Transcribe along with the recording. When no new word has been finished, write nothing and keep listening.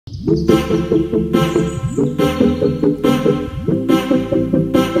Today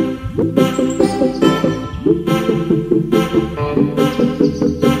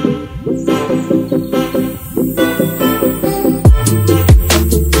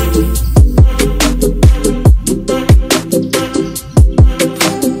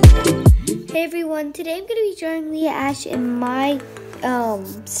I'm going to be drawing Leah Ashe in my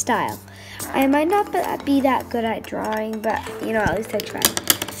style. I might not be that good at drawing, but you know, at least I tried.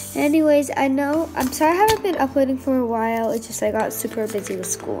 Anyways, I'm sorry I haven't been uploading for a while. It's just I got super busy with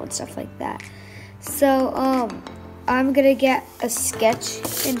school and stuff like that. So I'm going to get a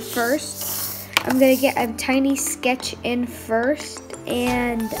sketch in first. I'm going to get a tiny sketch in first,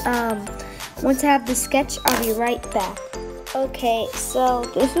 and once I have the sketch, I'll be right back. Okay, so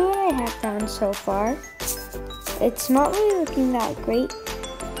this is what I have done so far. It's not really looking that great,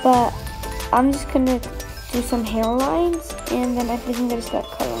 but I'm just gonna do some hairlines, and then I think I'm gonna start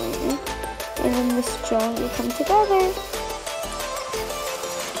coloring it, and then this drawing will come together.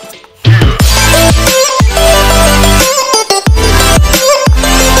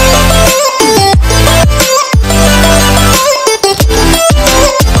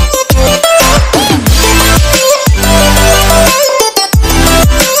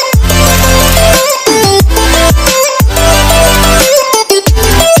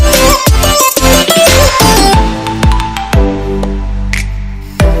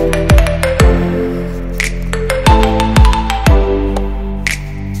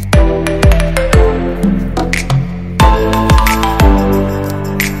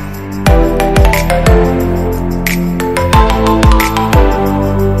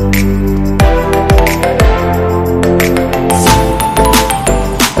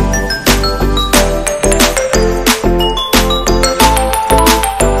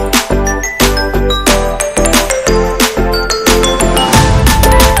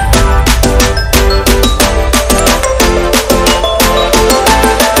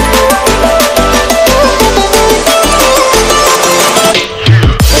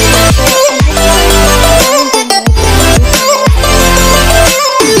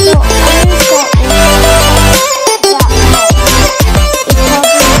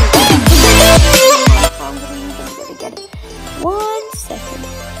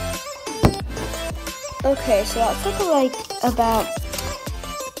 Okay, so that took like about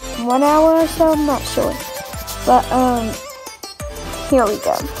 1 hour or so, I'm not sure. But here we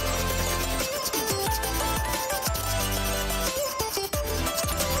go.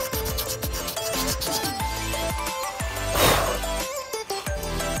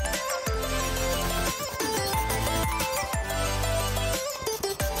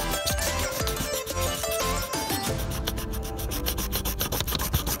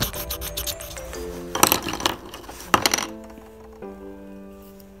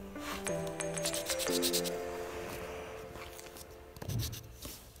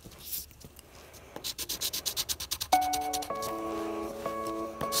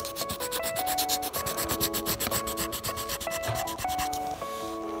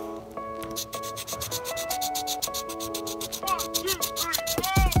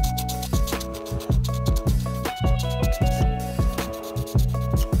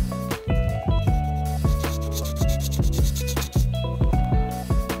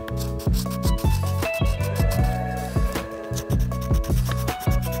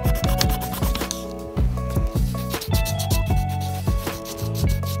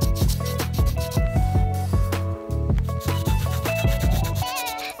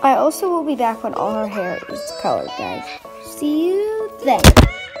 I also will be back when all her hair is colored, guys. See you then.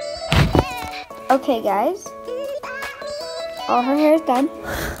 Okay, guys. All her hair is done.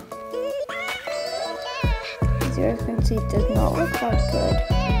 As you guys can see, it does not look that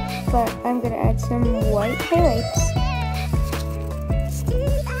good. But I'm going to add some white highlights.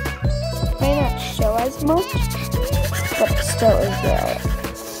 May not show as much, but it still is there.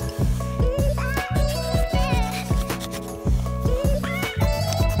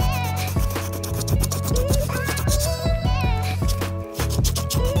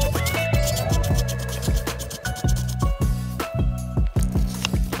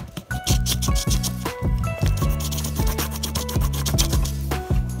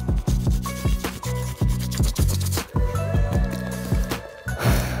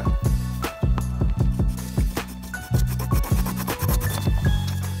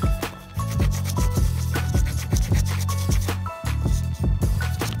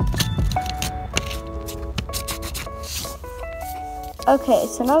 Okay,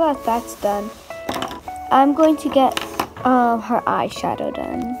 so now that that's done, I'm going to get her eyeshadow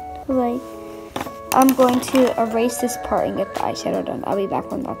done. Like, I'm going to erase this part and get the eyeshadow done. I'll be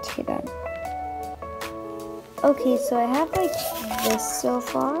back when that's done. Okay, so I have like this so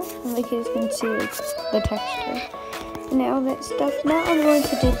far, and like you can see the texture and all that stuff. Now I'm going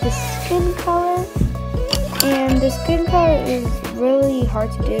to do the skin color, and the skin color is really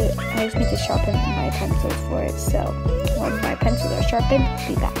hard to do. I just need to sharpen my pencils for it. So when my pencils are sharpened,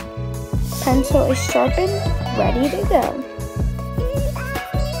 be back. Pencil is sharpened, ready to go.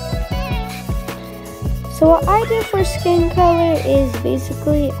 So what I do for skin color is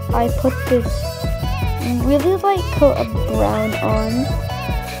basically I put this really light coat of brown on,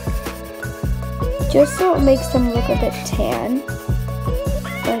 just so it makes them look a bit tan.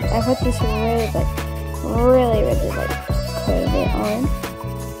 And I put this really light coat of it on.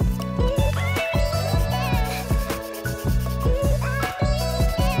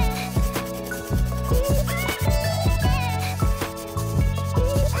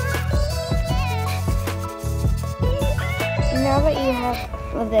 Now that you have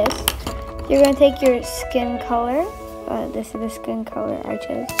this, you're going to take your skin color. This is the skin color I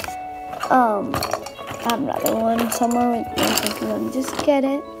chose. I have another one somewhere. Let me just get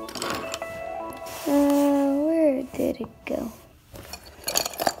it. Where did it go?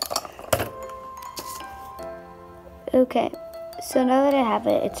 Okay, so now that I have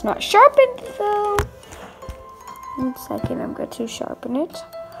it, it's not sharpened though. 1 second, I'm going to sharpen it.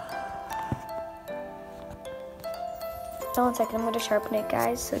 1 second, I'm going to sharpen it,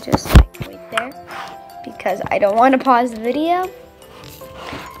 guys, so just like wait there, because I don't want to pause the video.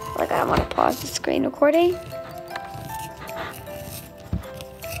 Like, I don't want to pause the screen recording.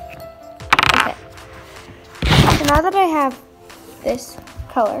 Okay, so now that I have this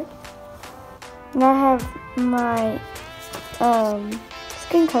color, now I have my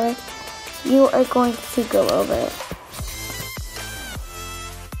skin color, you are going to go over it.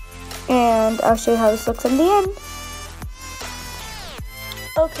 And I'll show you how this looks in the end.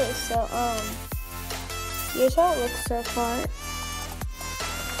 Okay, so here's how it looks so far.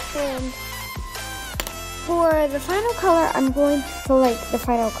 And for the final color, I'm going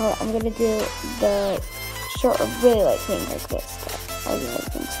to do the short, really light pink like this. As you guys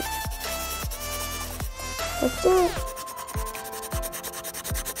can see. Let's do it.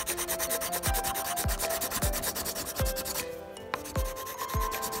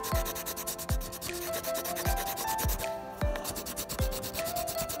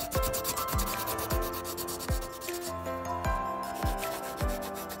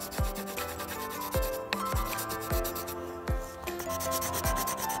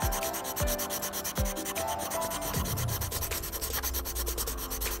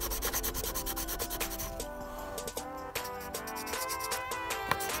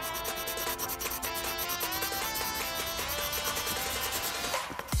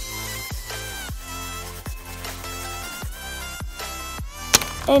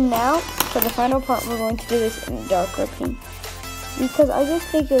 And now, for the final part, we're going to do this in a darker pink. Because I just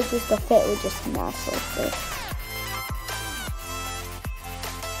think it was just the fit would just match like this.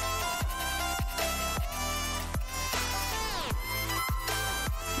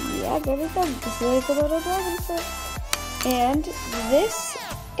 Yeah, there we go. This is like a little dragon foot. And this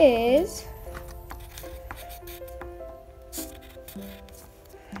is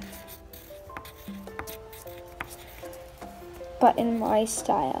but in my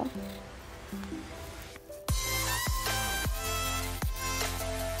style.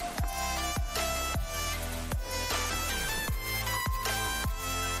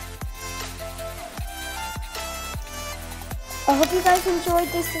 I hope you guys enjoyed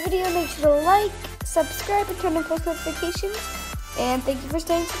this video. Make sure to like, subscribe, and turn on post notifications. And thank you for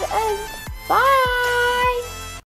staying to the end. Bye!